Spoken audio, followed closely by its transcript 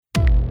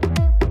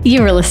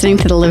You are listening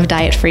to the Live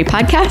Diet Free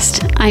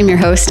podcast. I'm your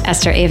host,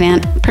 Esther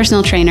Avant,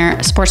 personal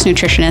trainer, sports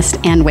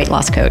nutritionist, and weight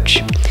loss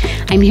coach.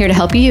 I'm here to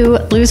help you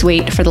lose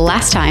weight for the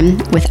last time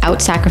without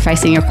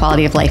sacrificing your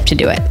quality of life to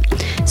do it.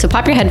 So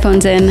pop your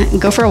headphones in,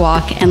 go for a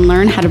walk, and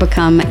learn how to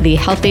become the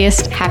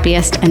healthiest,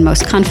 happiest, and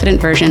most confident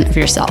version of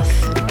yourself.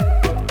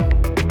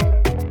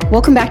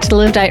 Welcome back to the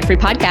Live Diet Free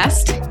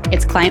podcast.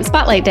 It's Client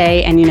Spotlight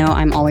Day, and you know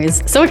I'm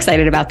always so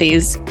excited about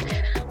these.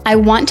 I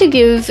want to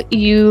give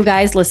you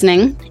guys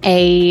listening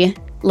a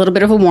little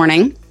bit of a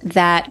warning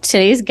that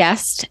today's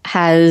guest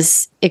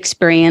has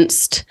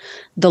experienced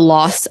the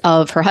loss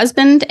of her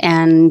husband,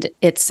 and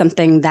it's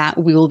something that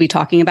we will be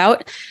talking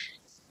about.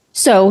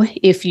 So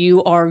if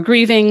you are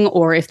grieving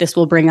or if this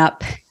will bring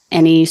up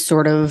any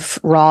sort of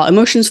raw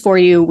emotions for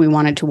you, we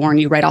wanted to warn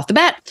you right off the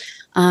bat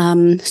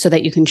so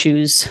that you can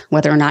choose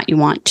whether or not you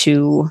want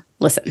to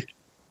listen.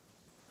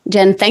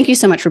 Jen, thank you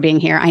so much for being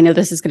here. I know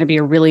this is going to be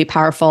a really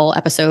powerful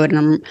episode, and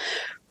I'm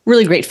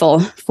really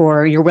grateful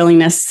for your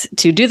willingness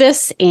to do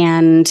this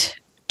and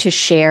to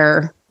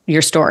share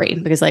your story.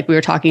 Because like we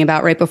were talking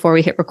about right before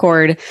we hit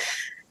record,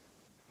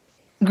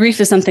 grief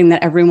is something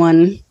that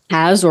everyone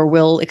has or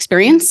will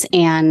experience.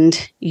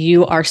 And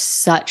you are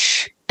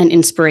such an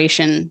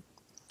inspiration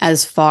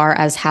as far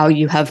as how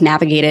you have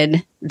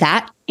navigated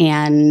that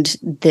and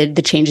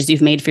the changes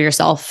you've made for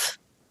yourself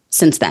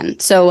since then.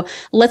 So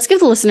let's give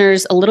the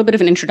listeners a little bit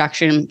of an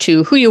introduction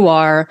to who you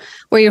are,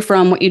 where you're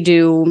from, what you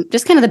do,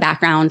 just kind of the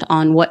background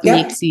on what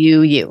makes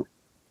you you.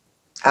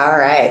 All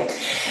right.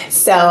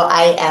 So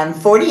I am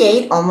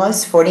 48,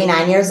 almost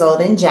 49 years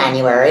old in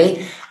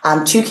January.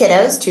 Two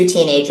kiddos, two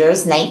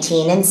teenagers,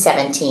 19 and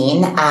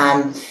 17.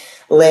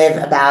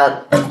 Live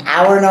about an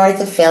hour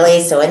north of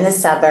Philly, so in the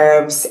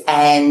suburbs,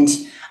 and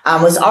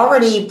was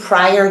already,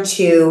 prior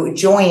to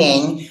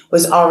joining,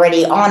 was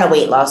already on a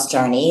weight loss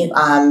journey.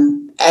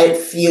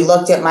 If you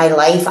looked at my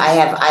life, I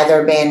have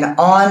either been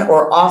on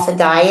or off a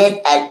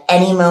diet at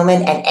any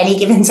moment, at any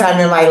given time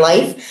in my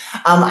life.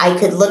 I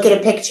could look at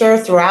a picture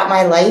throughout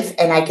my life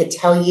and I could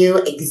tell you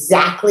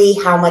exactly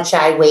how much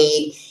I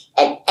weighed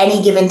at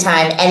any given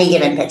time, any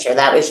given picture.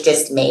 That was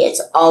just me.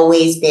 It's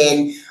always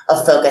been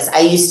a focus. I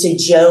used to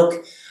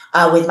joke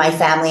with my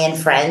family and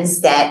friends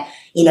that,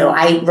 you know,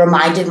 I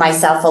reminded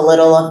myself a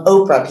little of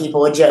Oprah,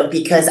 people would joke,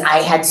 because I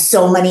had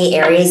so many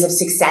areas of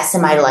success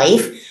in my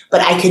life, but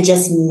I could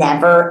just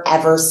never,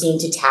 ever seem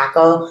to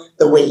tackle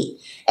the weight.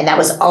 And that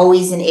was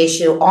always an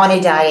issue, on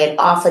a diet,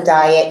 off a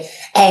diet.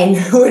 And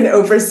when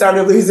Oprah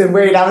started losing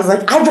weight, I was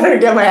like, I better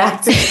get my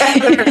act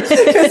together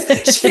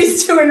because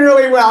she's doing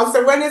really well.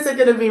 So when is it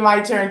going to be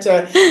my turn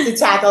to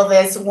tackle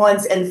this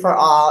once and for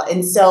all?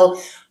 And so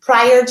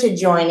prior to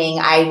joining,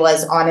 I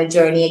was on a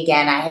journey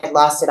again. I had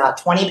lost about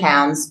 20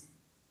 pounds.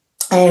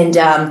 And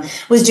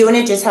was doing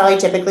it just how I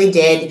typically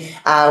did,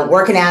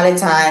 working out a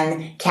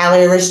ton,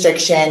 calorie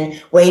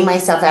restriction, weighing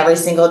myself every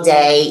single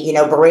day, you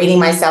know, berating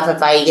myself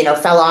if I, you know,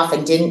 fell off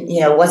and didn't, you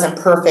know, wasn't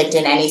perfect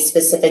in any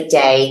specific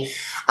day.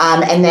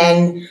 And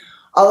then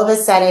all of a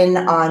sudden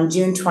on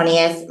June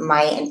 20th,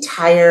 my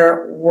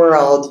entire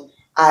world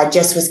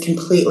just was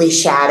completely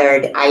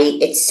shattered.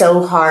 It's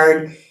so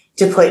hard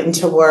to put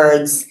into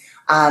words.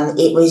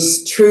 It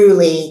was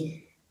truly,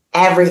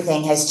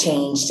 everything has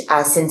changed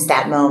since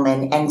that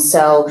moment. And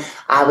so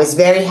I was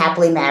very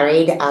happily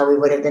married. We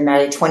would have been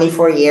married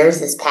 24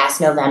 years this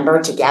past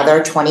November,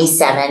 together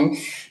 27.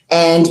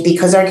 And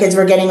because our kids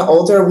were getting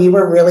older, we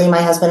were really,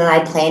 my husband and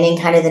I, planning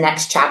kind of the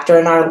next chapter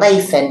in our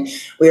life. And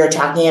we were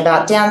talking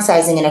about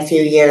downsizing in a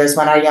few years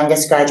when our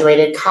youngest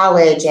graduated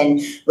college and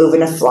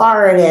moving to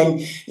Florida, and,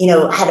 you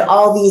know, had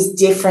all these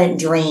different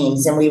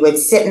dreams. And we would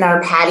sit in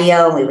our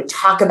patio and we would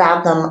talk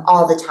about them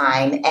all the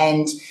time.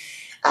 And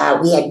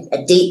we had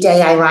a date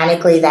day,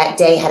 ironically, that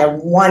day, had a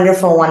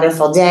wonderful,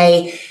 wonderful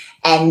day.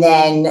 And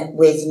then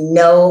with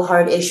no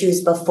heart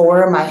issues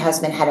before, my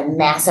husband had a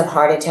massive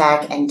heart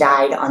attack and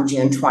died on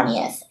June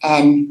 20th.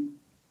 And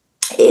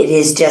it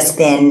has just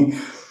been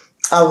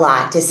a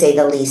lot, to say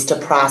the least, to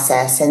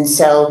process. And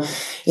so,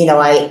 you know,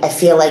 I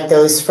feel like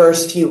those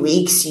first few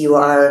weeks, you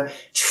are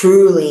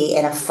truly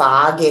in a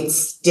fog.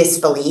 It's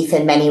disbelief.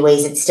 In many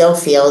ways, it still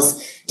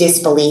feels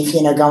disbelief,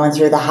 you know, going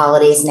through the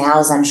holidays now,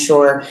 as I'm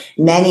sure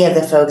many of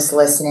the folks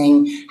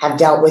listening have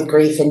dealt with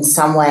grief in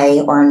some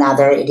way or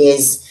another. It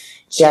is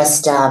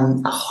just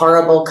a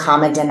horrible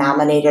common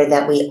denominator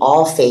that we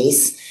all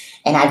face.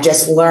 And I've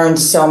just learned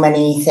so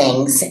many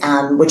things,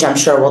 which I'm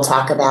sure we'll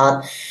talk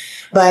about.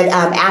 But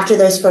after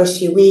those first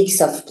few weeks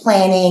of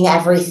planning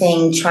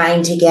everything,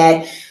 trying to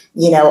get,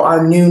 you know,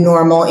 our new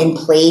normal in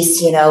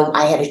place, you know,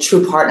 I had a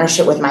true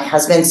partnership with my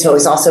husband. So I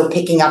was also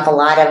picking up a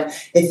lot of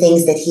the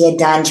things that he had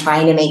done,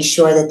 trying to make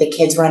sure that the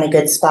kids were in a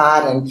good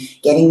spot and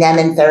getting them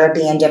in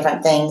therapy and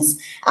different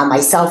things,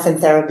 myself in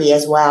therapy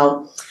as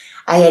well.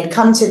 I had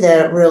come to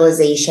the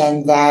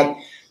realization that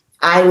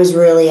I was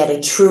really at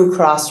a true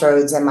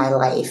crossroads in my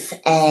life.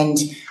 And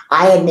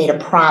I had made a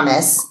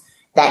promise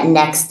that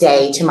next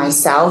day to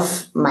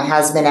myself, my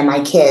husband, and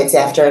my kids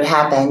after it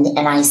happened.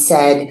 And I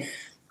said,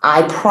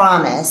 I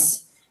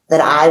promise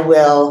that I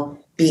will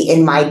be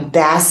in my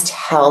best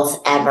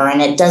health ever.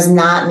 And it does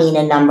not mean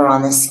a number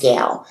on the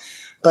scale,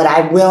 but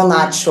I will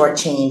not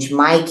shortchange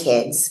my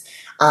kids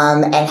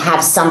and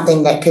have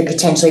something that could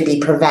potentially be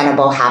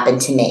preventable happen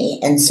to me.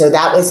 And so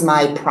that was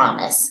my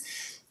promise.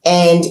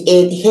 And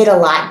it hit a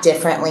lot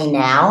differently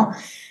now,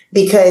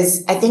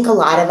 because I think a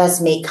lot of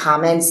us make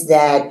comments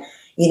that,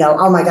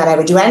 oh my God, I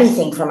would do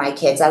anything for my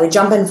kids. I would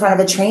jump in front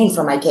of a train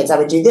for my kids. I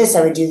would do this,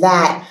 I would do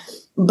that.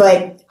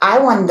 But I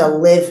wanted to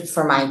live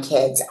for my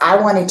kids. I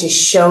wanted to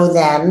show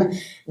them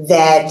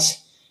that,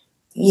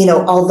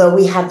 although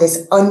we have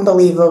this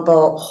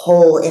unbelievable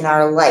hole in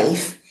our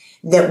life,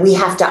 that we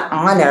have to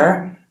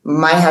honor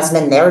my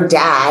husband, their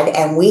dad,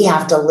 and we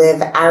have to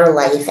live our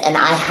life. And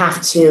I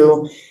have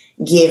to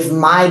give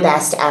my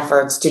best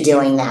efforts to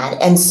doing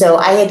that. And so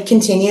I had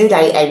continued.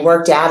 I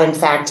worked out. In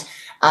fact,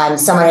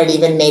 someone had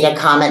even made a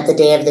comment the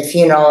day of the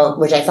funeral,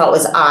 which I thought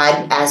was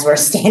odd as we're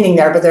standing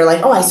there, but they're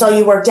like, "Oh, I saw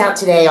you worked out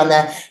today on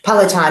the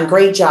Peloton.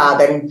 Great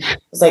job." And I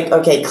was like,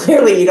 okay,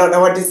 clearly you don't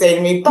know what to say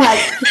to me, but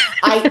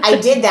I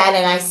did that,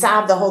 and I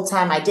sobbed the whole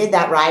time I did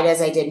that ride,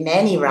 as I did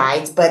many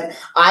rides, but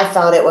I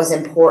felt it was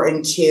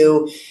important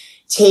to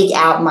take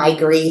out my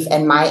grief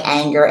and my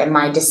anger and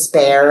my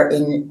despair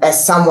in a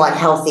somewhat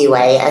healthy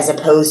way, as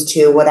opposed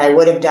to what I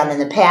would have done in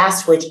the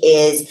past, which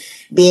is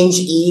binge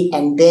eat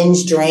and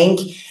binge drink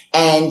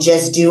and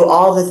just do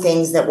all the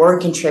things that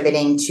weren't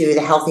contributing to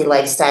the healthy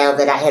lifestyle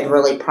that I had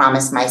really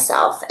promised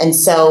myself. And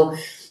so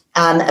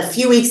a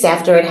few weeks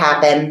after it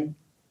happened,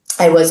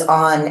 I was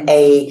on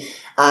a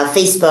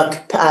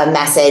Facebook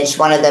message,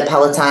 one of the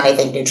Peloton, I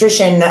think,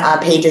 nutrition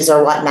pages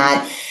or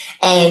whatnot.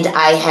 And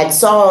I had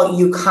saw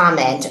you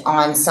comment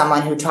on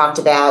someone who talked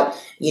about,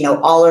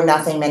 all or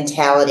nothing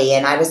mentality.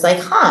 And I was like,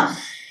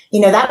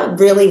 that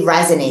really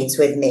resonates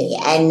with me.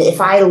 And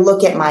if I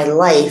look at my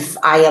life,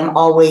 I am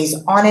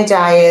always on a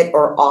diet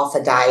or off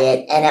a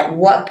diet. And at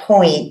what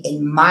point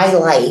in my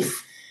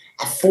life,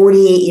 at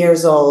 48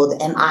 years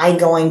old, am I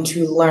going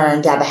to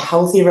learn to have a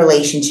healthy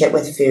relationship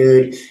with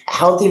food, a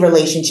healthy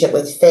relationship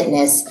with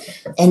fitness,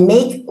 and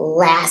make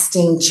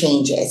lasting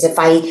changes? If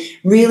I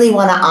really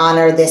want to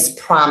honor this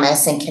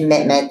promise and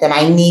commitment, then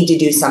I need to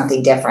do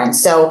something different.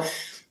 So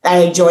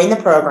I joined the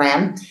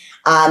program.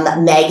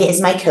 Meg is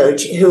my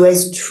coach, who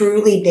has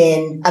truly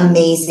been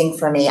amazing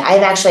for me.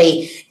 I've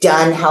actually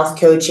done health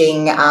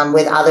coaching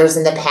with others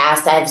in the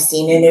past. I've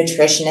seen a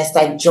nutritionist.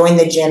 I've joined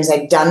the gyms.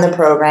 I've done the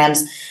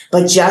programs,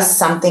 but just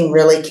something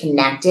really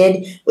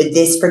connected with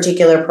this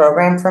particular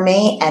program for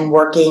me and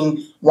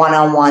working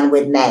one-on-one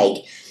with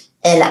Meg.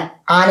 And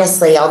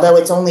honestly, although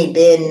it's only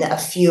been a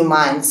few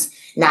months,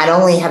 not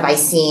only have I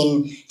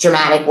seen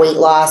dramatic weight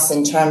loss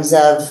in terms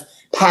of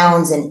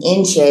pounds and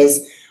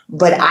inches,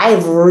 but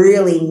I've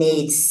really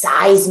made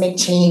seismic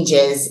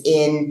changes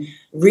in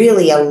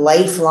really a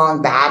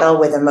lifelong battle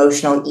with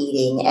emotional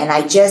eating. And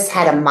I just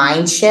had a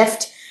mind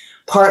shift,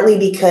 partly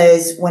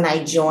because when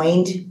I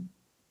joined,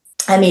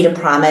 I made a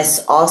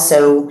promise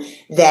also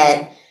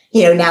that,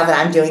 now that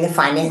I'm doing the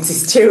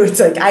finances too, it's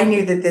like I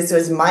knew that this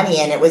was money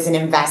and it was an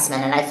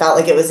investment. And I felt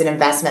like it was an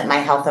investment in my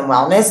health and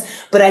wellness,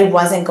 but I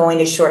wasn't going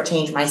to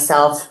shortchange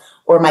myself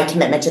or my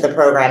commitment to the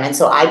program. And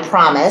so I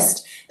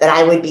promised that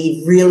I would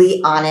be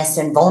really honest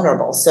and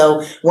vulnerable.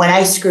 So when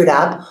I screwed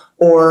up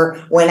or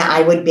when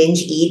I would binge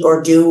eat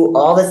or do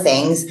all the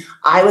things,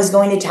 I was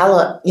going to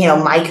tell,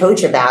 my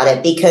coach about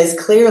it, because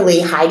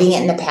clearly hiding it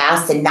in the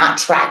past and not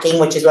tracking,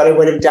 which is what I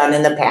would have done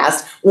in the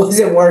past,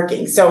 wasn't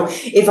working. So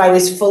if I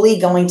was fully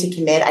going to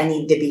commit, I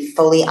needed to be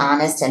fully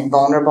honest and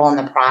vulnerable in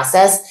the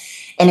process.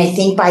 And I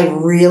think by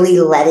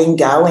really letting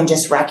go and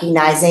just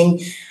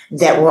recognizing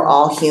that we're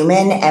all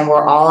human and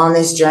we're all on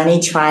this journey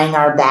trying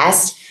our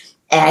best,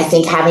 and I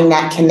think having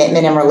that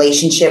commitment and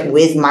relationship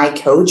with my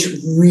coach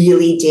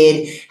really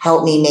did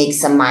help me make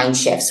some mind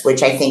shifts,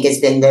 which I think has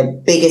been the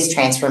biggest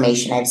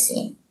transformation I've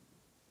seen.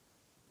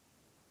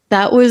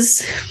 That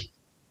was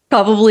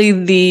probably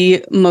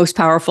the most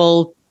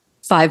powerful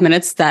 5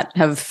 minutes that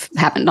have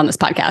happened on this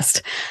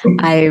podcast.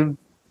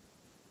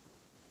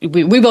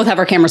 We both have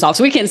our cameras off,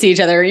 so we can't see each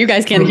other. You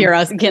guys can't hear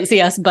us, can't see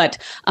us. But,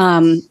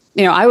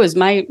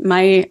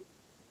 my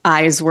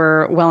eyes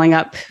were welling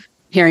up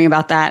hearing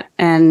about that.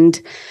 And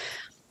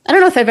I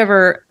don't know if I've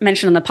ever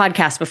mentioned on the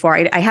podcast before.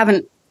 I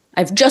haven't.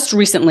 I've just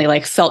recently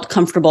felt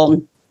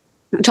comfortable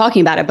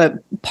talking about it. But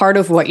part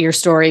of what your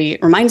story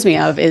reminds me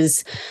of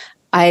is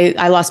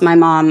I lost my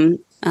mom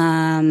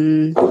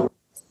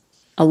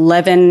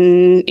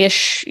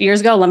 11-ish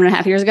years ago, 11 and a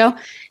half years ago.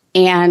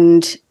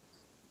 And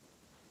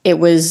it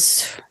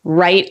was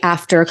right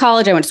after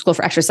college. I went to school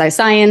for exercise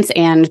science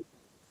and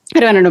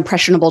I'd had an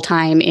impressionable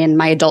time in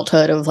my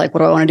adulthood of what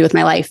do I want to do with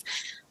my life?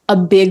 A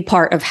big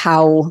part of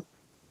how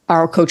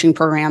our coaching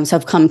programs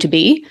have come to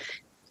be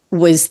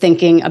was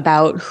thinking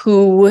about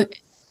who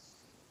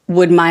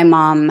would my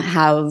mom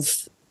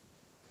have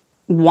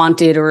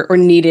wanted or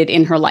needed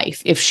in her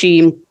life. If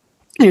she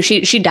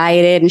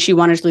dieted and she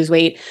wanted to lose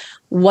weight,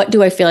 what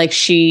do I feel like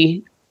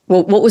she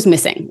what was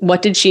missing?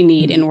 What did she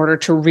need in order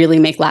to really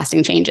make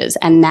lasting changes?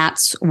 And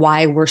that's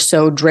why we're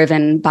so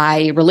driven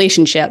by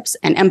relationships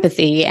and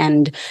empathy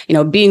and,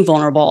 being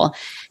vulnerable.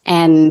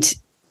 And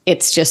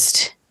it's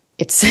just,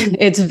 it's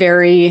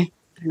very,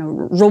 I don't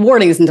know,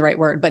 rewarding isn't the right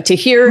word, but to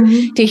hear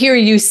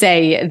you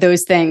say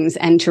those things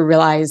and to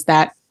realize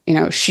that,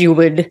 she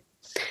would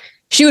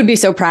be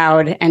so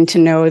proud, and to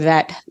know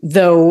that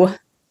though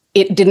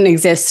it didn't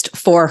exist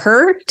for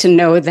her, to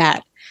know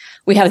that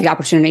we have the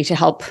opportunity to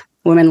help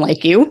women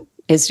like you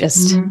is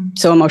just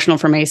so emotional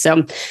for me.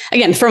 So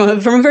again, from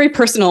a very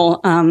personal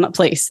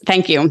place,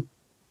 thank you.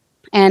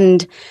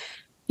 And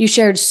you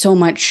shared so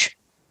much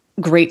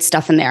great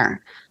stuff in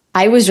there.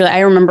 I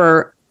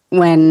remember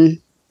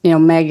when,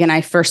 Meg and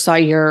I first saw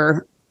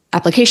your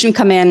application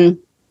come in,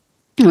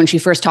 when she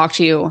first talked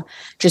to you,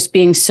 just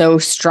being so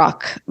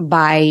struck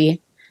by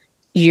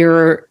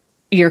your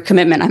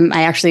commitment.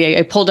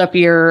 I pulled up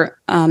your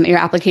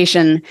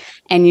application,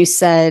 and you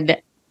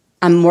said,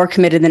 I'm more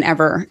committed than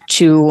ever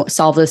to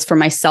solve this for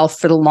myself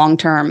for the long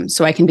term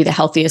so I can be the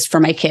healthiest for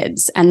my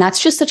kids. And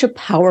that's just such a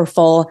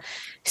powerful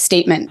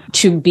statement,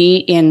 to be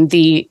in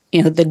the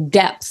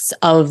depths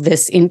of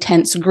this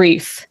intense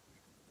grief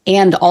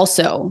and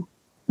also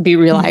be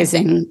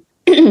realizing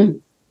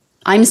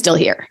I'm still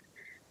here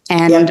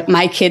and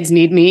my kids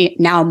need me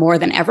now more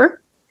than ever.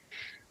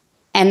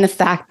 And the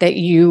fact that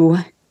you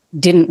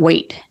didn't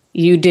wait,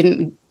 you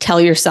didn't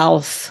tell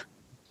yourself,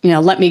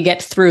 let me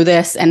get through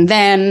this and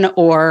then,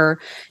 or,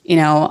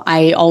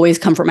 I always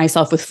comfort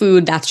myself with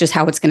food. That's just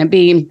how it's going to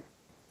be.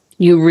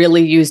 You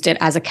really used it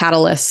as a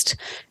catalyst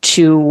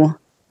to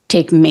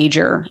take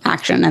major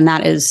action. And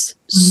that is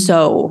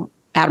so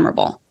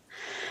admirable.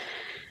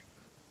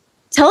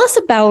 Tell us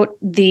about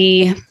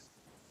the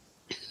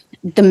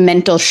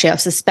mental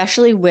shifts,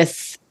 especially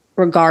with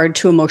regard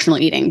to emotional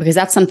eating, because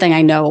that's something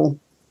I know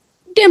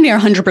damn near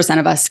 100%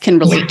 of us can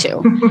relate to.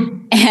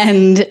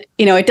 And,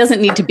 it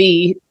doesn't need to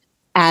be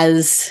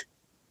as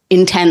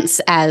intense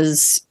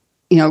as,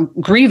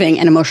 grieving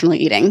and emotionally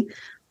eating.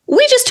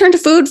 We just turn to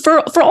food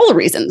for all the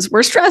reasons.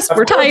 We're stressed,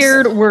 we're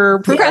tired, we're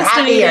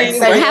procrastinating,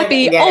 we're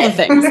happy, all the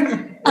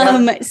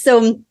things.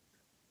 So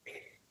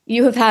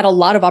you have had a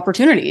lot of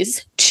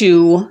opportunities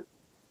to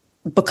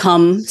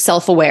become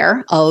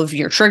self-aware of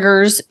your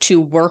triggers, to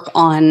work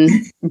on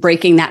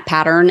breaking that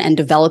pattern and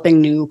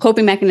developing new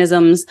coping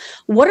mechanisms.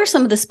 What are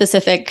some of the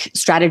specific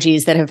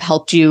strategies that have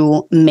helped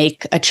you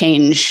make a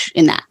change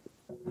in that?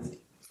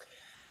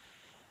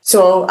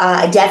 So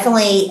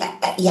definitely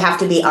you have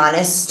to be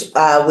honest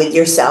with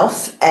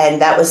yourself. And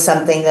that was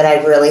something that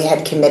I really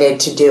had committed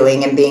to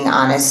doing, and being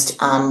honest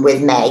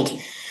with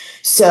Meg.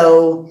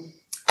 So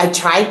I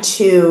tried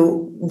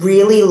to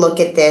really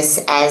look at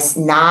this as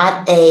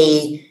not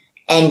a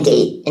end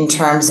date in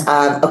terms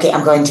of, okay,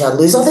 I'm going to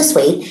lose all this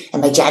weight,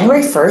 and by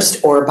January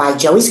 1st or by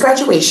Joey's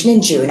graduation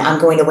in June, I'm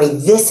going to weigh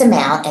this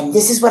amount, and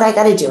this is what I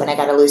got to do. And I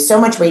got to lose so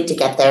much weight to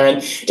get there,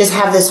 and just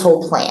have this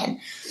whole plan.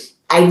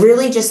 I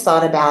really just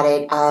thought about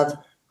it of,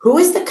 who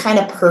is the kind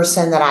of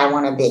person that I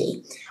want to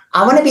be?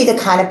 I want to be the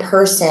kind of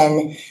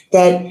person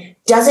that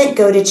doesn't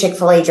go to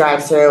Chick-fil-A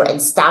drive-thru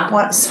and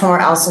stop somewhere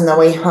else on the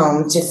way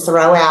home to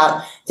throw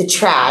out the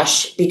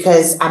trash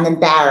because I'm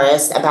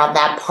embarrassed about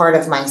that part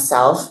of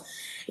myself.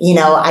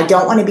 I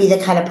don't want to be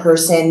the kind of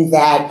person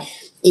that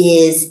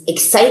is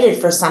excited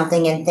for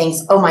something and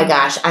thinks, oh my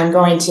gosh, I'm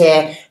going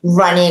to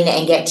run in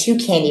and get 2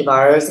 candy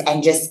bars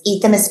and just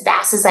eat them as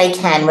fast as I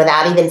can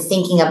without even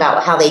thinking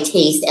about how they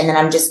taste. And then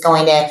I'm just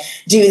going to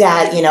do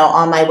that,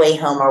 on my way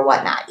home or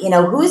whatnot.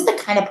 Who is the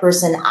kind of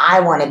person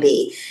I want to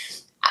be?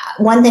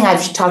 One thing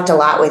I've talked a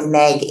lot with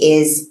Meg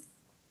is,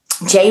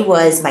 Jay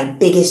was my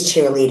biggest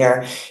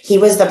cheerleader. He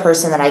was the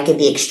person that I could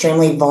be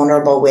extremely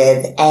vulnerable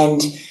with.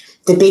 And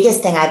the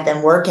biggest thing I've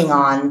been working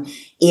on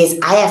is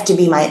I have to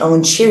be my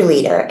own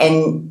cheerleader,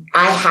 and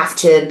I have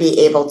to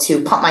be able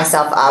to pump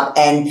myself up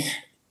and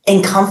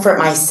comfort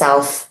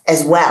myself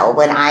as well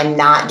when I'm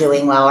not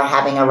doing well or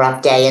having a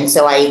rough day. And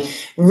so I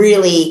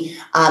really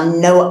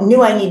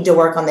knew I needed to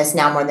work on this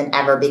now more than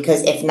ever,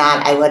 because if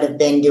not, I would have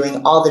been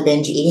doing all the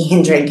binge eating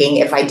and drinking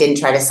if I didn't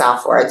try to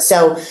solve for it.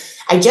 So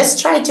I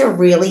just tried to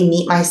really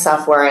meet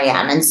myself where I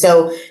am. And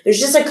so there's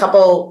just a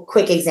couple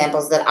quick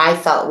examples that I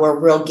felt were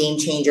real game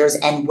changers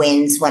and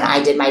wins when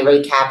I did my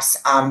recaps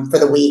for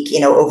the week,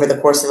 over the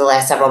course of the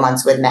last several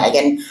months with Meg.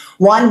 And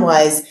one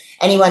was,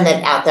 anyone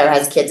that out there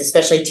has kids,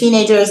 especially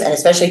teenagers and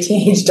especially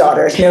teenage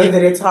daughters, know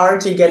that it's hard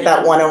to get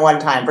that one-on-one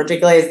time,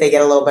 particularly as they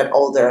get a little bit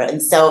older.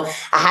 And so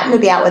I happened to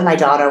be out with my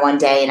daughter one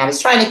day, and I was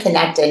trying to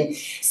connect and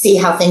see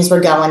how things were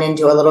going and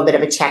do a little bit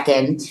of a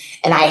check-in.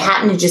 And I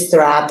happened to just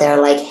throw out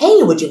there like,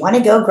 hey, would you want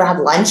to go grab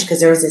lunch?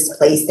 Because there was this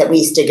place that we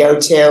used to go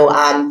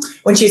to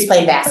when she was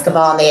playing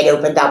basketball, and they had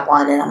opened up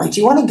one. And I'm like, do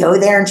you want to go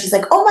there? And she's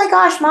like, oh my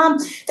gosh, Mom,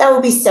 that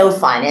would be so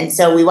fun. And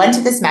so we went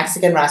to this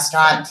Mexican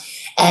restaurant,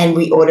 and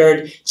we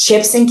ordered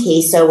chips and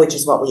queso, which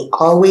is what we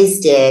always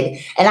did.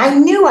 And I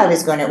knew I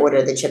was going to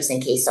order the chips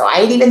and queso. I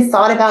had even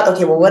thought about,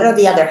 okay, well, what are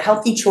the other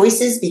healthy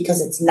choices?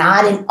 Because it's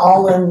not an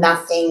all or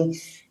nothing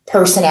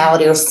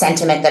personality or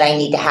sentiment that I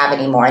need to have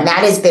anymore. And that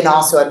has been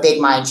also a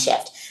big mind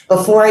shift.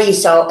 Before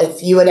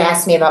if you would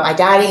ask me about my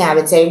dieting, I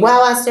would say,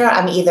 well, Esther,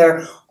 I'm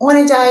either on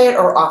a diet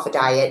or off a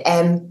diet.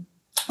 And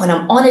when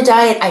I'm on a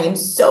diet, I am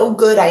so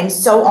good. I am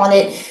so on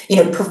it,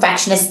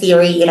 perfectionist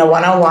theory,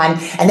 101.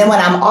 And then when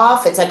I'm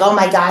off, it's like, oh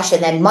my gosh.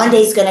 And then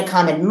Monday's going to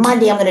come and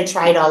Monday I'm going to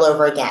try it all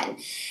over again.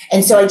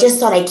 And so I just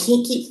thought I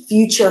can't keep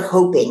future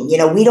hoping.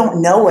 We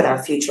don't know what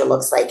our future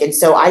looks like. And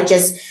so I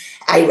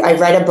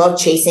read a book,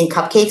 Chasing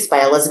Cupcakes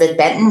by Elizabeth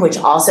Benton, which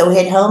also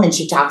hit home. And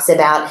she talks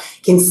about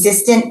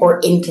consistent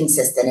or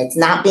inconsistent. It's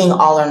not being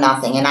all or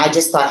nothing. And I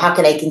just thought, how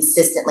could I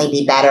consistently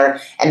be better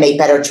and make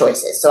better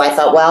choices? So I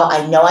thought, well,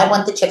 I know I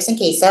want the chips and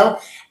queso.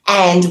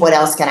 And what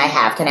else can I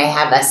have? Can I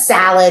have a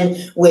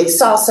salad with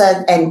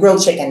salsa and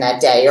grilled chicken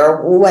that day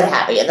or what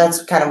have you?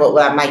 That's kind of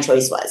what my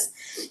choice was.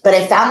 But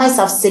I found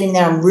myself sitting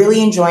there and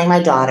really enjoying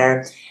my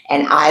daughter.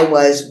 And I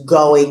was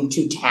going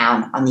to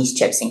town on these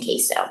chips and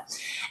queso.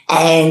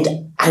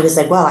 And I was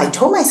like, well, I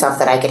told myself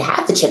that I could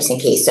have the chips and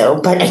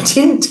queso, but I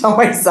didn't tell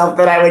myself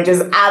that I would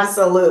just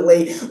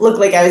absolutely look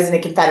like I was in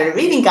a competitive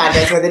eating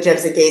contest with the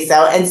chips and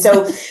queso. And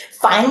so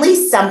finally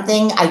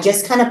I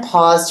just kind of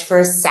paused for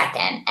a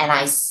second and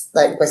I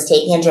was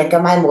taking a drink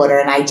of my water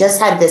and I just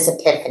had this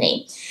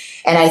epiphany.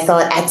 And I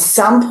thought at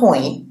some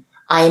point,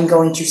 I am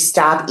going to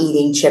stop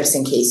eating chips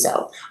and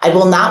queso. I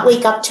will not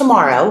wake up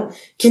tomorrow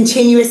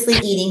continuously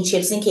eating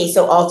chips and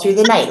queso all through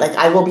the night. Like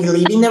I will be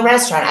leaving the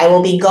restaurant. I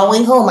will be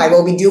going home. I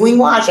will be doing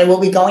wash. I will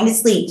be going to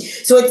sleep.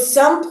 So at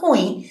some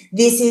point,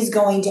 this is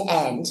going to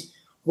end.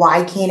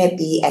 Why can't it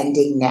be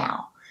ending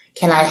now?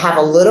 Can I have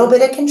a little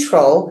bit of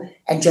control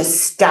and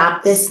just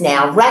stop this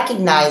now,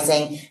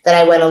 recognizing that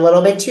I went a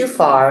little bit too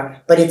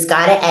far, but it's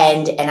got to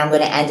end and I'm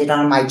going to end it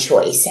on my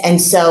choice.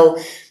 And so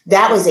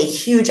that was a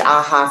huge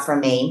aha for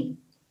me.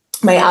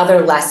 My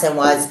other lesson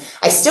was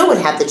I still would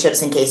have the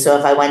chips and queso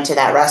if I went to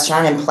that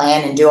restaurant and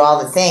plan and do all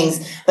the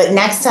things. But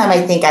next time, I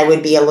think I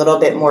would be a little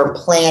bit more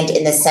planned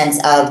in the sense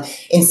of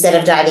instead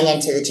of diving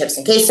into the chips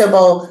and queso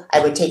bowl, I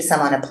would take some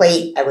on a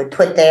plate, I would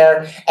put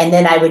there, and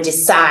then I would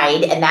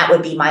decide, and that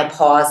would be my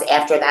pause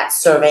after that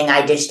serving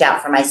I dished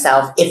out for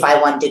myself if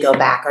I wanted to go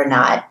back or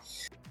not.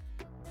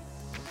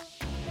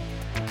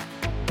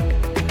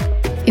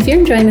 If you're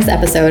enjoying this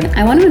episode,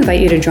 I want to invite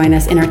you to join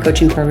us in our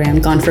coaching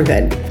program, Gone for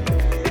Good.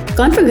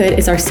 Gone for Good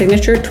is our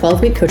signature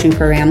 12-week coaching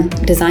program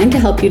designed to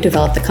help you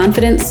develop the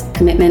confidence,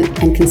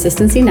 commitment, and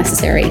consistency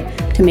necessary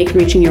to make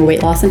reaching your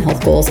weight loss and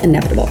health goals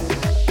inevitable.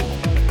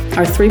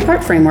 Our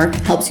 3-part framework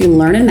helps you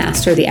learn and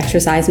master the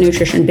exercise and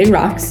nutrition big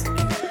rocks,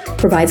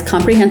 provides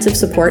comprehensive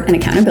support and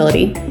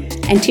accountability,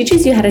 and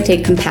teaches you how to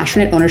take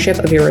compassionate ownership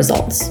of your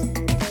results.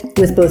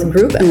 With both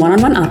group and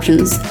one-on-one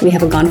options, we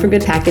have a Gone for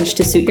Good package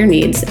to suit your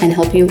needs and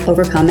help you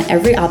overcome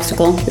every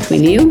obstacle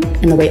between you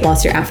and the weight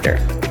loss you're after.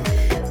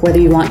 Whether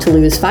you want to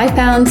lose 5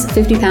 pounds,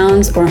 50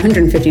 pounds, or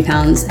 150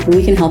 pounds,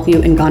 we can help you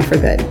in Gone for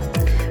Good.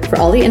 For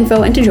all the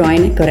info and to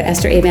join, go to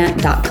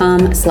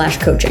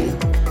estherabant.com/coaching.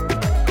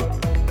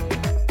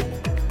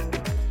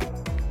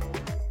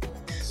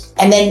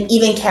 And then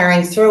even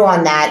carrying through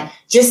on that,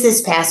 just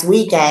this past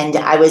weekend,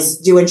 I was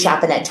doing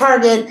shopping at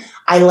Target.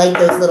 I like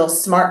those little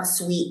Smart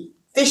Sweet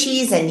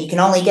fishies and you can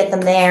only get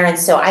them there. And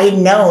so I had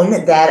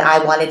known that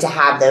I wanted to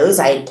have those.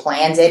 I had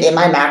planned it in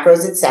my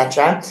macros,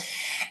 etc.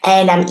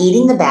 And I'm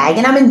eating the bag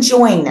and I'm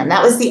enjoying them.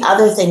 That was the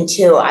other thing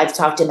too I've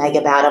talked to Meg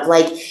about of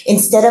like,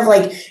 instead of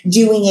like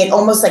doing it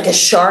almost like a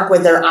shark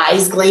with their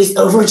eyes glazed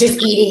over,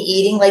 just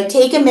eating, like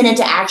take a minute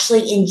to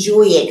actually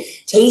enjoy it.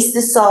 Taste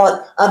the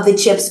salt of the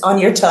chips on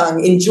your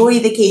tongue. Enjoy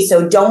the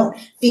queso. Don't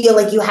feel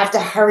like you have to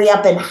hurry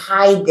up and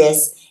hide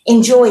this.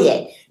 Enjoy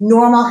it.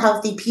 Normal,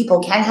 healthy people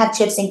can have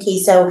chips and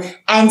queso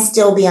and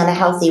still be on a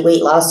healthy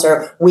weight loss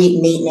or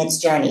weight maintenance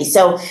journey.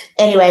 So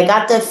anyway, I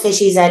got the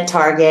fishies at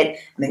Target.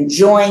 I'm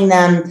enjoying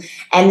them.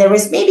 And there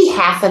was maybe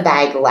half a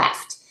bag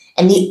left.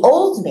 And the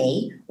old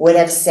me would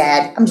have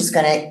said, I'm just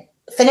going to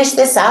finish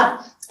this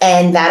up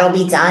and that'll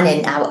be done.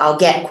 And I'll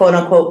get quote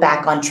unquote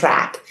back on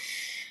track.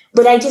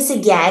 But I just,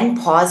 again,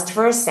 paused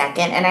for a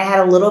second and I had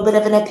a little bit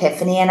of an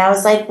epiphany and I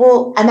was like,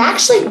 well, I'm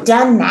actually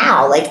done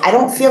now. Like, I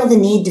don't feel the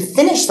need to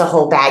finish the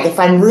whole bag if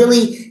I'm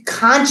really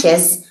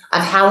conscious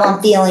of how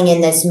I'm feeling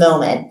in this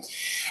moment.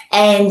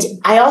 And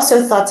I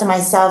also thought to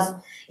myself,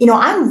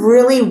 I'm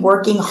really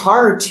working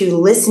hard to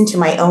listen to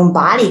my own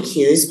body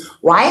cues.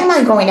 Why am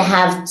I going to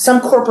have some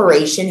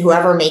corporation,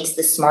 whoever makes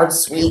the Smart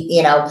Sweet,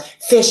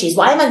 fishies,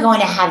 why am I going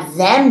to have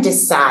them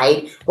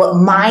decide what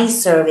my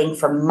serving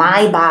for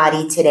my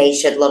body today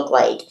should look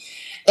like?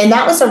 And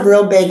that was a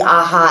real big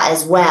aha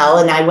as well.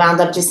 And I wound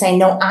up just saying,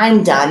 no,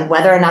 I'm done.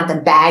 Whether or not the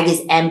bag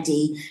is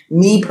empty,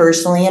 me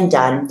personally am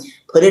done.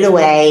 put it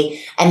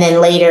away. And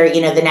then later,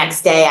 the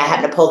next day I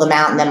happened to pull them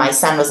out. And then my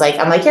son was like,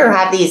 I'm like, here,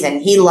 have these.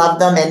 And he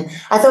loved them. And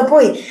I thought,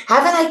 boy,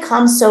 haven't I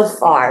come so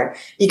far?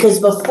 Because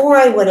before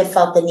I would have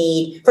felt the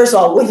need, first of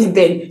all, it wouldn't have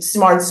been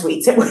Smart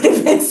Sweets. It would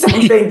have been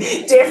something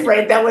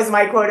different. That was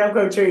my quote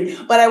unquote treat.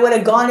 But I would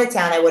have gone to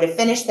town. I would have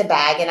finished the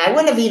bag and I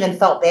wouldn't have even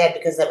felt bad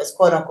because it was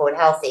quote unquote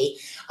healthy.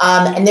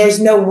 And there's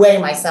no way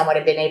my son would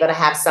have been able to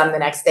have some the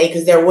next day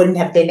because there wouldn't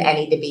have been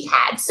any to be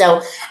had.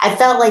 So I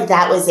felt like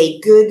that was a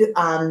good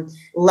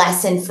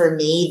lesson for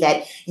me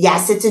that,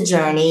 yes, it's a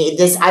journey.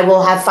 I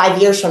will have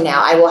 5 years from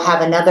now. I will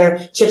have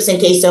another chips and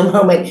queso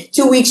moment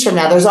 2 weeks from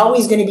now. There's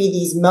always going to be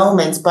these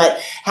moments, but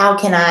how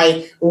can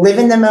I live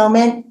in the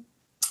moment,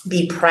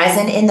 be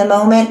present in the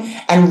moment,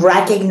 and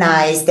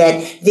recognize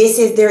that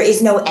there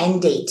is no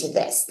end date to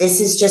this. This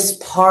is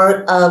just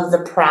part of the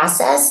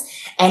process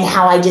and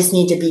how I just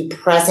need to be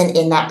present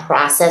in that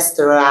process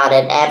throughout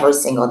it every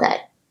single day.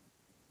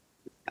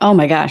 Oh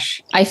my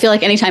gosh. I feel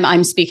like anytime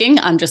I'm speaking,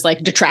 I'm just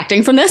like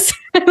detracting from this.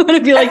 I want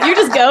to be like, you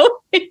just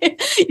go,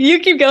 you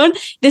keep going.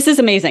 This is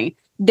amazing.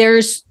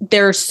 There's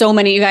so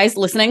many, you guys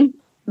listening.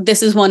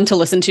 This is one to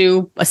listen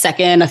to a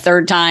second, a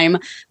third time,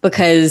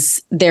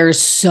 because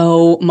there's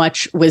so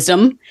much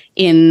wisdom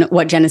in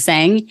what Jen is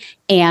saying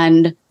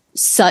and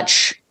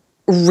such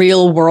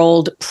real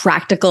world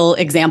practical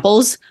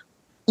examples.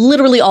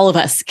 Literally all of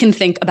us can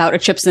think about a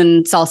chips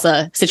and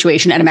salsa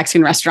situation at a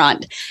Mexican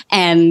restaurant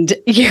and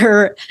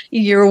your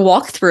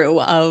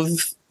walkthrough of,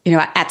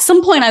 at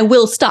some point I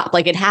will stop.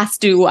 Like it has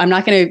to, I'm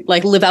not going to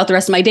like live out the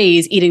rest of my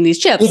days eating these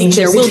chips.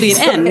 There will be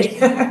an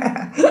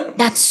end.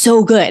 That's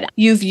so good.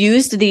 You've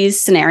used these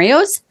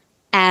scenarios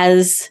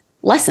as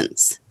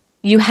lessons.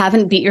 You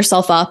haven't beat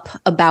yourself up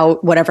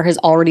about whatever has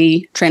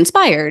already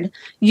transpired.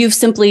 You've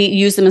simply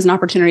used them as an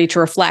opportunity to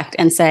reflect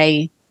and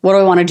say, what do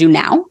I want to do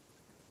now?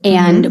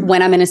 And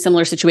when I'm in a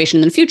similar situation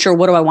in the future,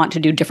 what do I want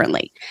to do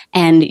differently?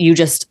 And you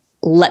just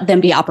let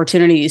them be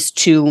opportunities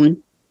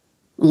to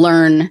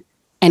learn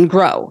and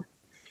grow.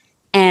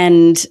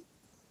 And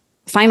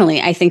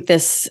finally, I think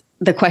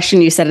the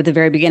question you said at the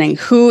very beginning,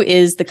 who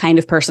is the kind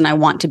of person I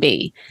want to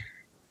be?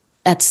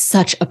 That's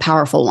such a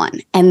powerful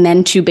one. And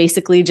then to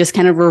basically just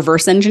kind of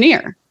reverse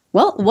engineer.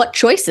 Well, what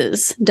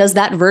choices does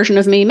that version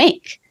of me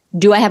make?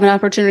 Do I have an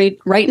opportunity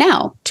right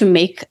now to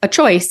make a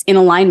choice in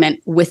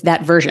alignment with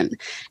that version?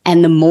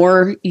 And the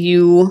more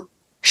you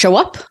show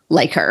up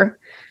like her,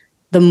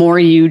 the more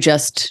you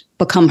just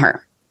become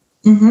her.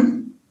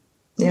 Mm-hmm.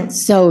 Yeah.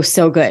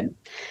 So good.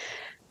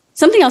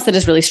 Something else that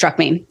has really struck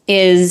me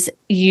is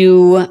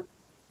your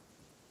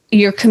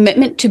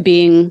commitment to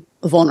being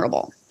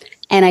vulnerable.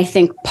 And I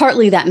think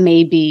partly that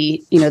may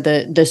be,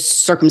 the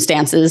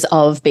circumstances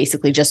of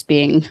basically just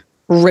being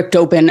ripped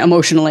open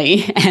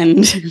emotionally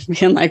and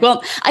being like,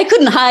 well, I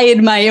couldn't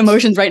hide my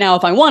emotions right now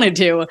if I wanted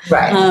to.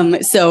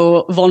 Right.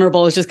 So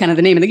vulnerable is just kind of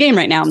the name of the game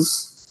right now.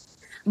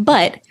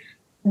 But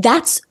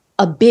that's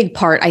a big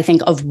part, I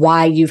think, of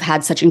why you've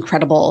had such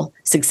incredible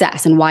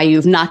success and why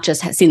you've not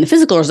just seen the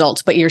physical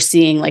results, but you're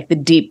seeing like the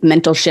deep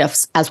mental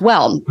shifts as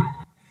well.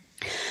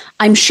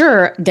 I'm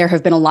sure there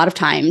have been a lot of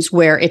times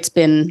where it's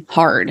been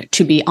hard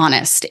to be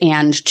honest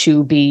and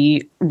to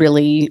be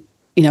really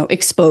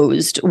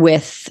exposed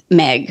with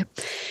Meg.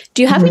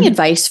 Do you have any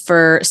advice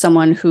for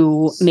someone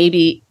who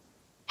maybe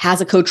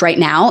has a coach right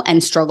now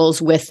and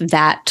struggles with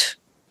that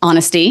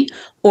honesty,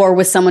 or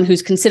with someone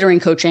who's considering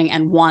coaching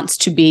and wants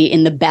to be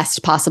in the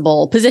best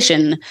possible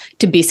position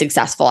to be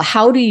successful?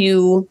 How do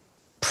you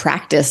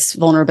practice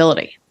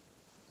vulnerability?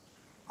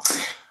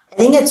 I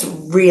think it's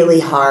really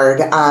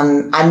hard.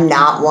 I'm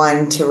not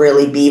one to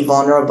really be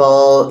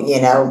vulnerable,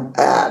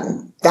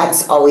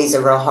 that's always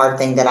a real hard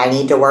thing that I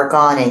need to work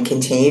on and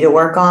continue to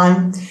work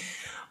on.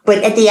 But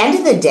at the end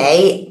of the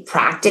day,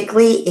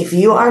 practically, if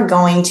you are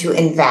going to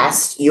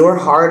invest your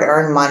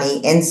hard-earned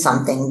money in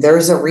something,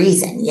 there's a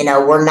reason.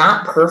 We're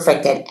not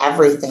perfect at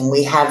everything.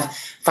 We have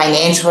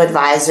financial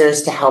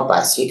advisors to help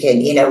us. You can,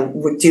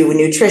 do a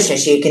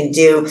nutritionist. You can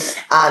do,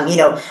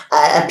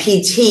 a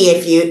PT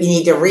if you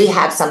need to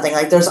rehab something.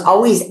 Like there's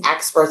always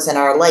experts in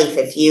our life.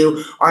 If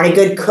you aren't a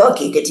good cook,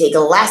 you could take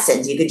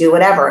lessons. You could do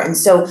whatever. And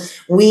so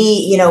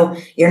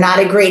you're not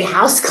a great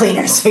house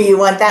cleaner, so you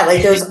want that.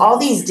 Like there's all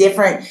these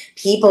different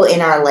people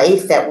in our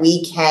life that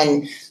we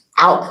can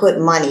output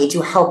money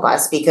to help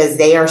us because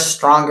they are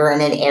stronger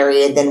in an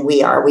area than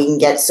we are. We can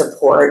get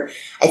support.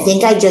 I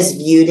think I just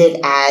viewed it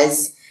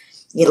as,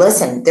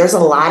 listen, there's a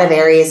lot of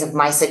areas of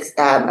my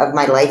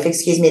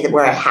life,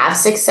 where I have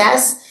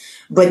success,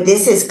 but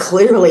this is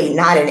clearly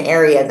not an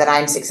area that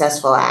I'm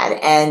successful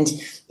at. And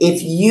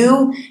if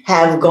you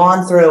have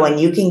gone through and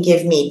you can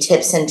give me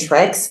tips and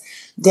tricks,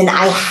 then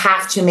I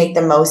have to make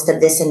the most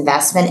of this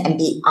investment and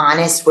be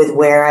honest with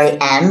where I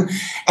am.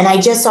 And I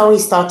just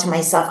always thought to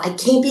myself, I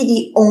can't be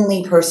the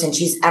only person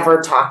she's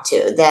ever talked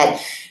to that,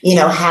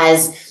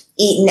 has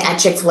eaten at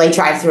Chick-fil-A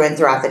drive-thru and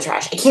threw out the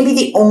trash. I can't be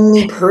the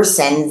only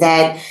person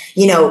that,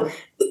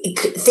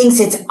 thinks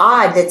it's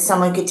odd that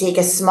someone could take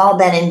a small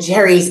Ben and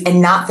Jerry's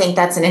and not think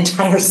that's an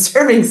entire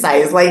serving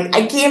size. Like,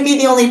 I can't be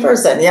the only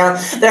person,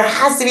 there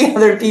has to be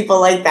other people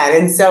like that.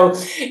 And so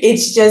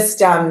it's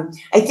just, I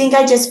think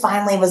I just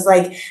finally was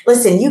like,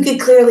 listen, you could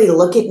clearly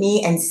look at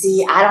me and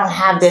see, I don't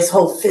have this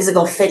whole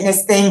physical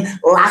fitness thing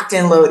locked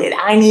and loaded.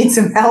 I need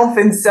some help.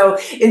 And so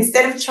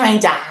instead of trying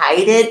to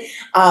hide it,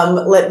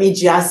 let me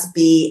just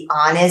be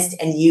honest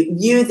and you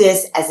view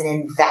this as an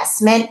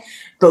investment,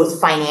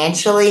 both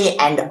financially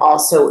and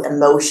also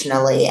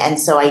emotionally. And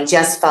so I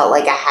just felt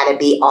like I had to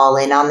be all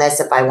in on this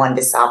if I wanted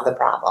to solve the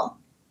problem.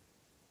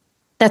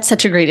 That's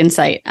such a great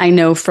insight. I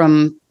know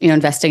from,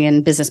 investing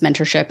in business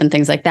mentorship and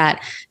things like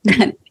that,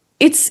 that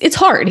it's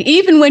hard.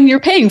 Even when you're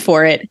paying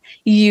for it,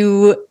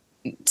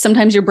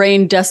 sometimes your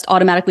brain just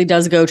automatically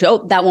does go to,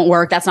 oh, that won't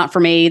work. That's not for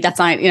me. That's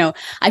not,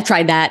 I've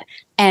tried that.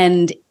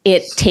 And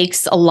it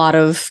takes a lot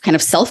of kind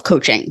of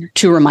self-coaching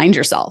to remind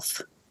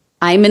yourself,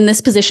 I'm in this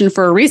position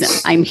for a reason.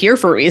 I'm here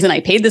for a reason. I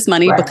paid this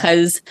money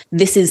because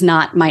this is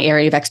not my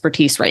area of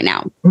expertise right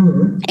now.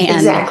 Mm-hmm.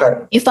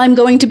 And if I'm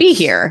going to be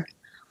here,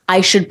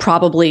 I should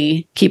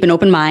probably keep an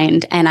open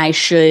mind and I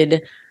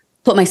should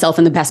put myself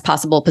in the best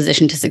possible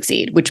position to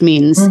succeed, which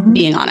means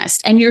being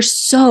honest. And you're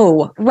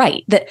so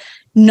right that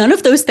none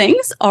of those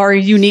things are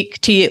unique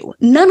to you.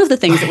 None of the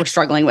things that we're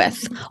struggling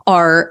with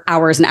are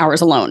hours and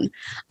hours alone.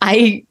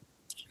 I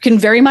can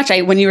very much,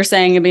 when you were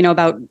saying,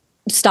 about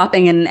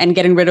stopping and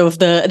getting rid of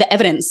the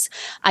evidence.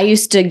 I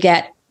used to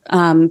get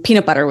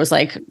peanut butter was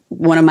like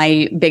one of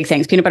my big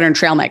things, peanut butter and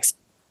trail mix.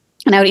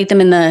 And I would eat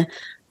them in the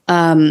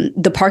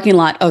parking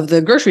lot of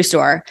the grocery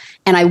store.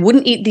 And I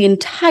wouldn't eat the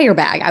entire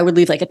bag. I would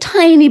leave like a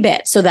tiny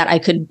bit so that I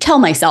could tell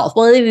myself,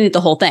 well, I didn't eat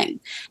the whole thing.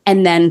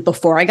 And then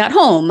before I got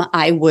home,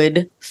 I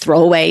would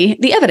throw away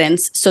the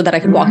evidence so that I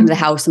could walk into the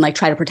house and like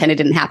try to pretend it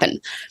didn't happen.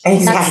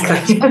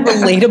 Exactly. That's a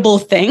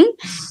relatable thing.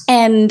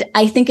 And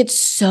I think it's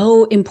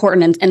so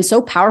important and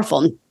so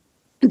powerful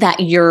that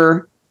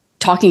you're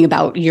talking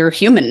about your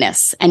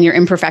humanness and your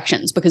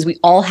imperfections, because we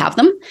all have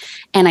them.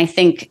 And I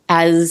think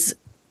as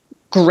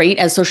great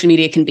as social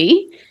media can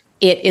be,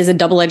 it is a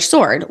double-edged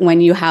sword when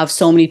you have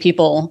so many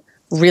people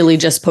really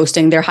just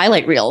posting their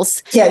highlight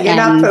reels. Yeah, you're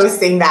not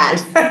posting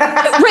that.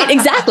 Right,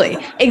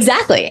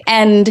 exactly.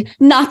 And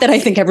not that I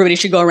think everybody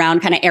should go around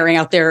kind of airing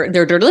out their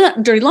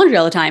dirty laundry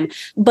all the time,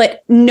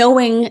 but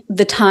knowing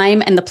the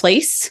time and the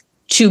place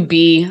to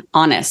be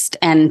honest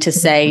and to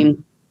say,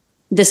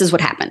 this is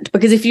what happened.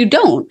 Because if you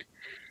don't,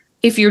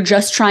 if you're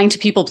just trying to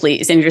people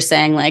please and you're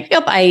saying like,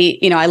 yep, I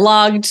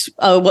logged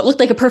what looked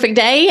like a perfect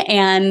day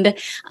and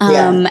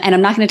I'm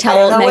not going to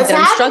tell Meg that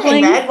I'm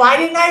struggling. Meg. Why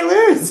didn't I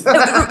lose?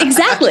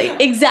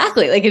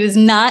 Exactly. Like it is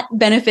not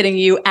benefiting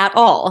you at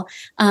all.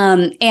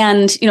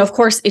 And of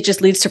course it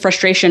just leads to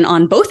frustration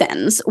on both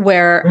ends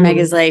where Meg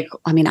is like,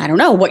 I don't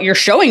know, what you're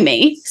showing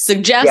me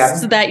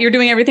suggests that you're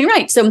doing everything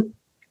right. So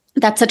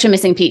that's such a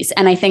missing piece.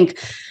 And I think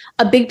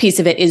a big piece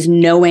of it is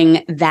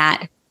knowing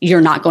that you're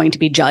not going to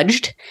be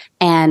judged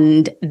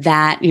and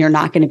that you're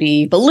not going to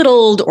be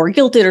belittled or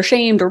guilted or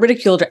shamed or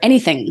ridiculed or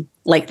anything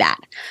like that,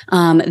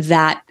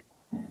 that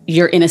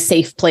you're in a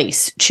safe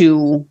place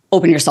to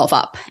open yourself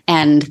up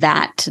and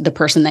that the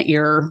person that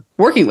you're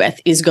working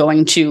with is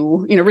going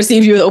to,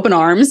 receive you with open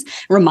arms,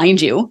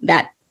 remind you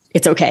that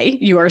it's okay.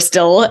 You are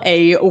still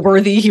a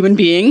worthy human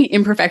being,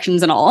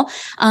 imperfections and all,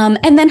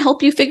 and then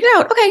help you figure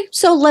out, okay,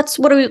 so let's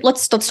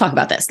talk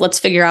about this. Let's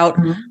figure out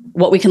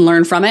what we can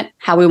learn from it,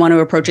 how we want to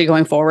approach it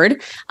going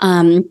forward.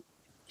 And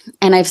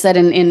I've said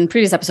in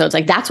previous episodes,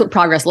 like that's what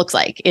progress looks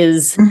like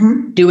is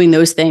doing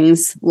those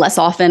things less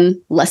often,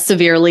 less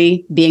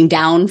severely, being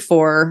down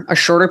for a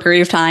shorter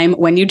period of time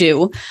when you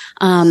do,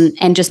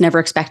 and just never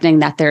expecting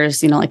that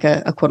there's, like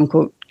a quote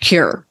unquote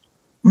cure.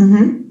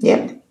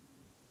 Yep.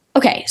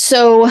 Okay,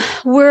 so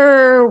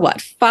we're 4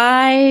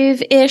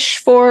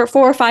 or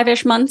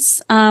 5-ish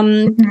months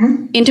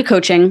into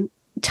coaching.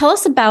 Tell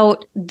us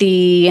about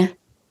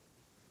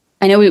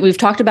I know we've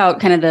talked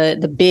about kind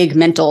of the big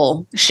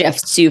mental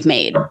shifts you've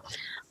made.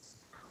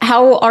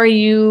 How are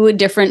you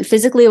different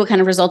physically? What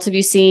kind of results have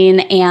you seen?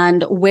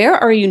 And where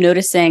are you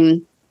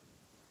noticing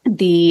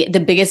the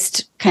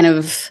biggest kind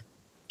of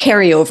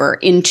carryover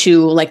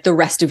into like the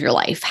rest of your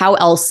life? How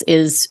else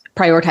is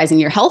prioritizing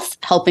your health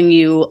helping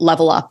you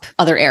level up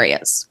other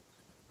areas?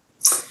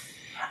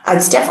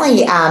 It's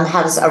definitely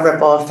has a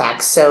ripple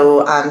effect.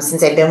 So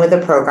since I've been with the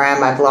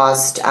program, I've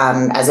lost,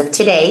 as of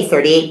today,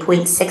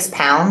 38.6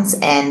 pounds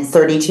and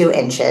 32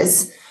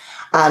 inches.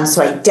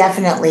 So I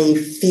definitely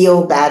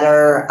feel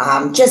better.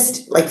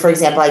 Just like, for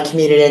example, I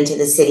commuted into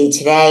the city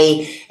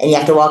today and you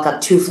have to walk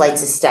up 2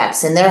 flights of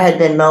steps. And there had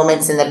been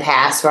moments in the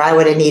past where I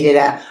would have needed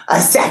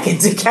a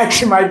second to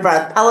catch my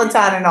breath.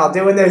 Peloton and all,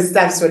 doing those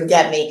steps would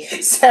get me.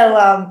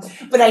 So,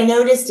 but I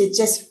noticed it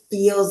just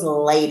feels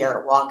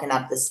lighter walking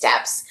up the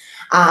steps.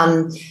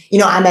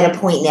 I'm at a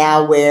point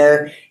now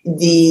where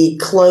the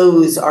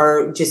clothes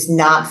are just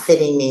not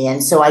fitting me.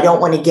 And so I don't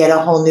want to get a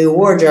whole new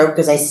wardrobe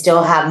because I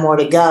still have more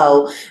to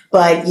go.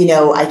 But,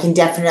 I can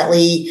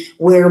definitely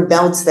wear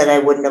belts that I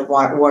wouldn't have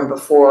worn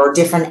before, or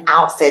different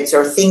outfits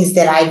or things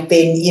that I've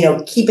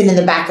been, keeping in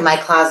the back of my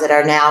closet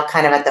are now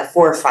kind of at the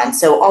forefront.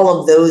 So all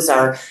of those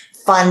are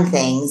fun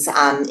things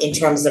in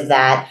terms of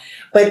that.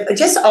 But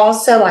just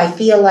also, I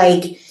feel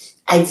like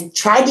I've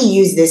tried to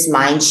use this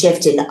mind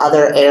shift in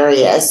other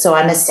areas. So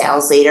I'm a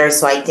sales leader,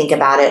 so I think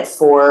about it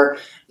for,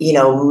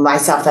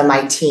 myself and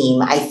my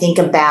team. I think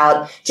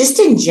about just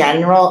in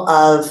general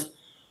of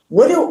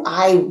what do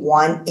I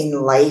want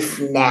in life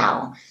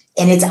now?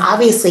 And it's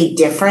obviously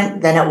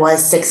different than it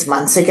was 6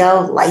 months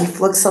ago. Life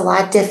looks a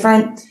lot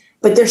different,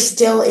 but there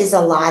still is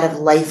a lot of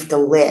life to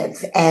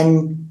live.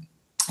 And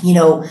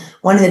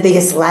one of the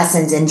biggest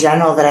lessons in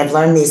general that I've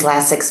learned these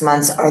last 6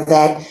 months are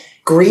that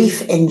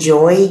grief and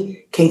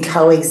joy can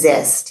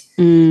coexist.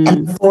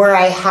 And before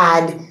I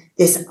had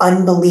this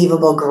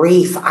unbelievable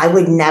grief, I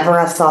would never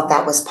have thought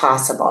that was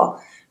possible.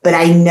 But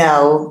I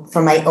know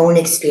from my own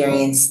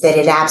experience that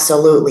it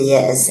absolutely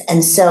is.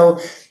 And so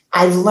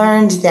I've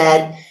learned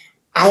that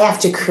I have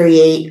to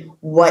create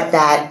what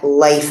that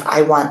life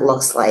I want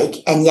looks like.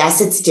 And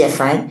yes, it's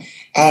different.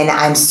 And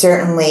I'm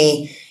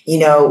certainly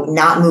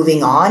not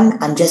moving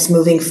on. I'm just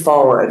moving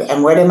forward.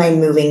 And what am I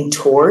moving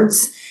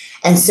towards?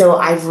 And so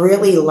I've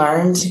really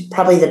learned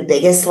probably the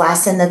biggest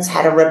lesson that's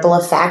had a ripple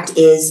effect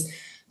is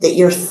that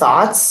your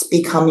thoughts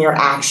become your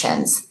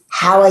actions.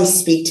 How I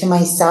speak to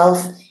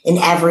myself in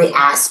every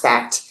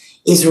aspect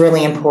is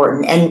really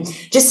important. And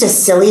just a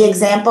silly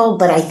example,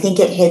 but I think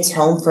it hits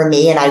home for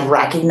me, and I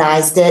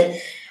recognized it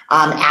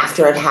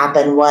after it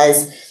happened,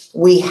 was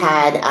we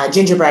had a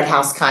gingerbread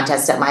house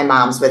contest at my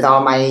mom's with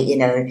all my,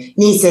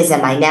 nieces and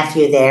my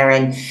nephew there.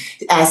 And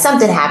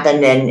something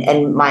happened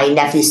and my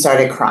nephew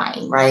started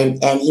crying, right?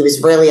 And he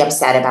was really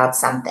upset about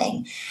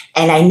something.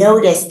 And I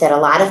noticed that a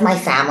lot of my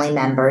family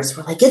members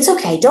were like, it's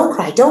okay, don't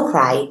cry, don't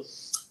cry.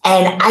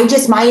 And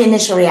my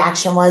initial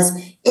reaction was,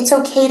 it's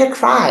okay to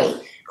cry.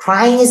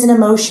 Crying is an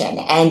emotion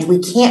and we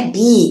can't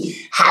be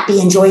happy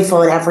and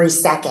joyful at every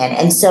second.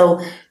 And so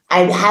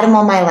I had him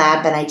on my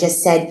lap and I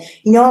just said,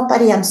 you know what,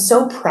 buddy, I'm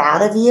so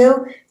proud of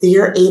you that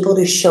you're able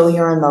to show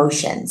your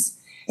emotions.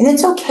 And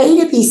it's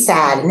okay to be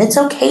sad. And it's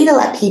okay to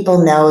let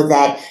people know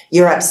that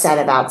you're upset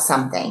about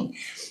something.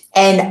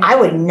 And I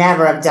would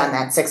never have done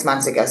that 6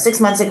 months ago.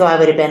 6 months ago, I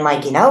would have been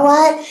like, you know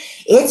what?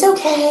 It's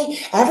okay.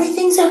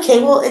 Everything's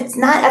okay. Well,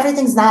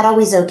 everything's not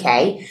always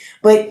okay.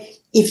 But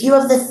if you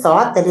have the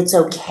thought that it's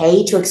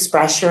okay to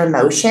express your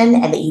emotion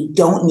and that you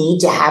don't need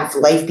to have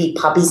life be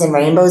puppies and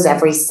rainbows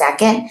every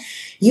second,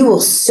 you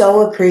will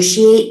so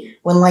appreciate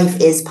when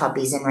life is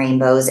puppies and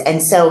rainbows.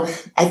 And so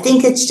I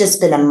think it's just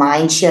been a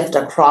mind shift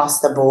across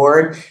the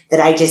board that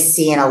I just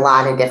see in a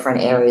lot of different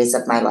areas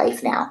of my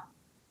life now.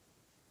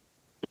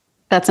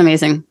 That's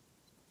amazing.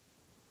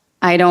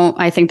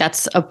 I think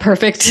that's a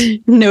perfect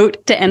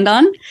note to end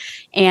on.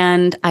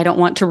 And I don't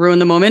want to ruin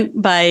the moment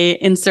by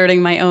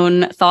inserting my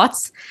own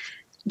thoughts.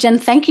 Jen,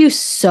 thank you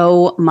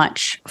so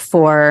much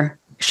for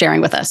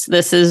sharing with us.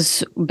 This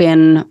has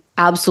been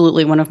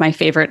absolutely one of my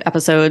favorite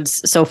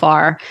episodes so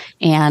far,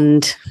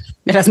 and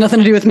it has nothing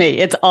to do with me.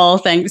 It's all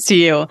thanks to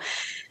you.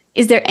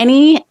 Is there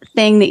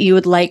anything that you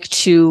would like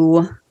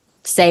to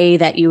say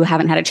that you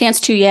haven't had a chance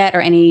to yet,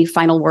 or any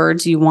final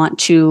words you want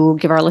to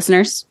give our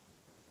listeners?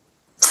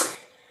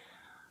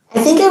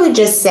 I think I would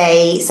just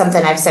say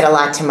something I've said a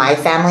lot to my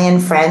family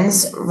and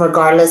friends,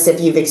 regardless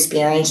if you've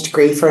experienced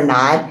grief or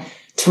not.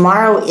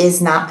 Tomorrow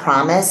is not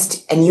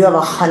promised, and you have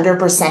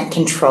 100%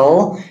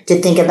 control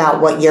to think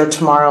about what your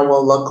tomorrow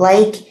will look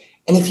like.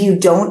 And if you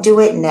don't do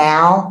it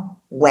now,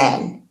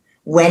 when?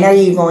 When are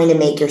you going to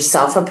make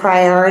yourself a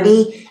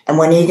priority? And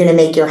when are you going to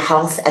make your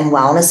health and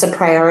wellness a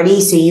priority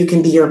so you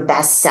can be your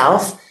best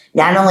self,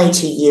 not only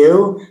to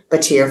you,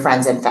 but to your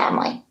friends and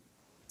family?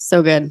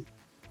 So good.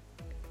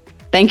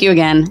 Thank you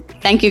again.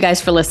 Thank you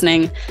guys for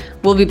listening.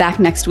 We'll be back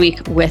next week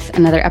with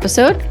another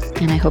episode,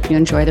 and I hope you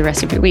enjoy the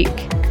rest of your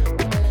week.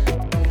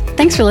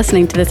 Thanks for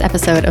listening to this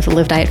episode of the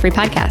Live Diet Free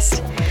podcast.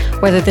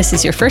 Whether this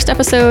is your first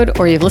episode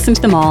or you've listened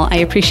to them all, I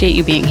appreciate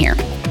you being here.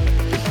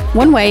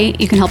 One way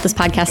you can help this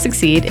podcast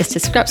succeed is to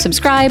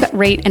subscribe,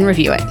 rate, and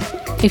review it.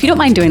 If you don't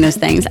mind doing those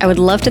things, I would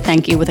love to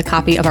thank you with a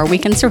copy of our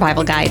Weekend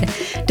Survival Guide,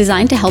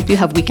 designed to help you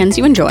have weekends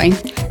you enjoy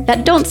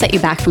that don't set you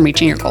back from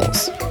reaching your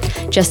goals.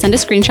 Just send a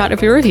screenshot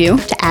of your review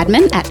to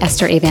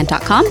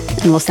admin@estheravant.com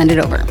and we'll send it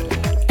over.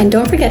 And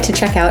don't forget to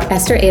check out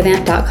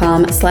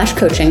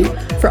estheravant.com/coaching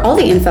for all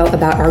the info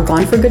about our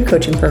Gone for Good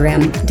coaching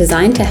program,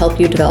 designed to help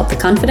you develop the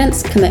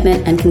confidence,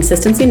 commitment, and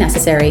consistency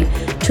necessary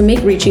to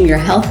make reaching your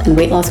health and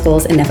weight loss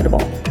goals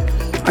inevitable.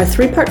 Our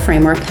 3-part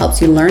framework helps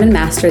you learn and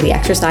master the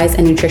exercise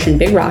and nutrition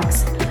big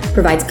rocks,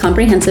 provides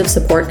comprehensive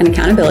support and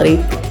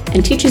accountability,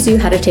 and teaches you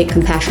how to take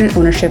compassionate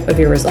ownership of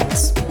your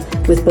results.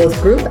 With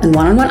both group and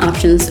one-on-one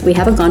options, we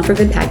have a Gone for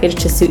Good package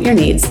to suit your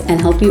needs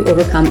and help you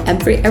overcome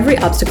every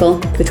obstacle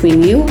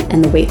between you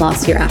and the weight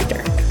loss you're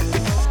after.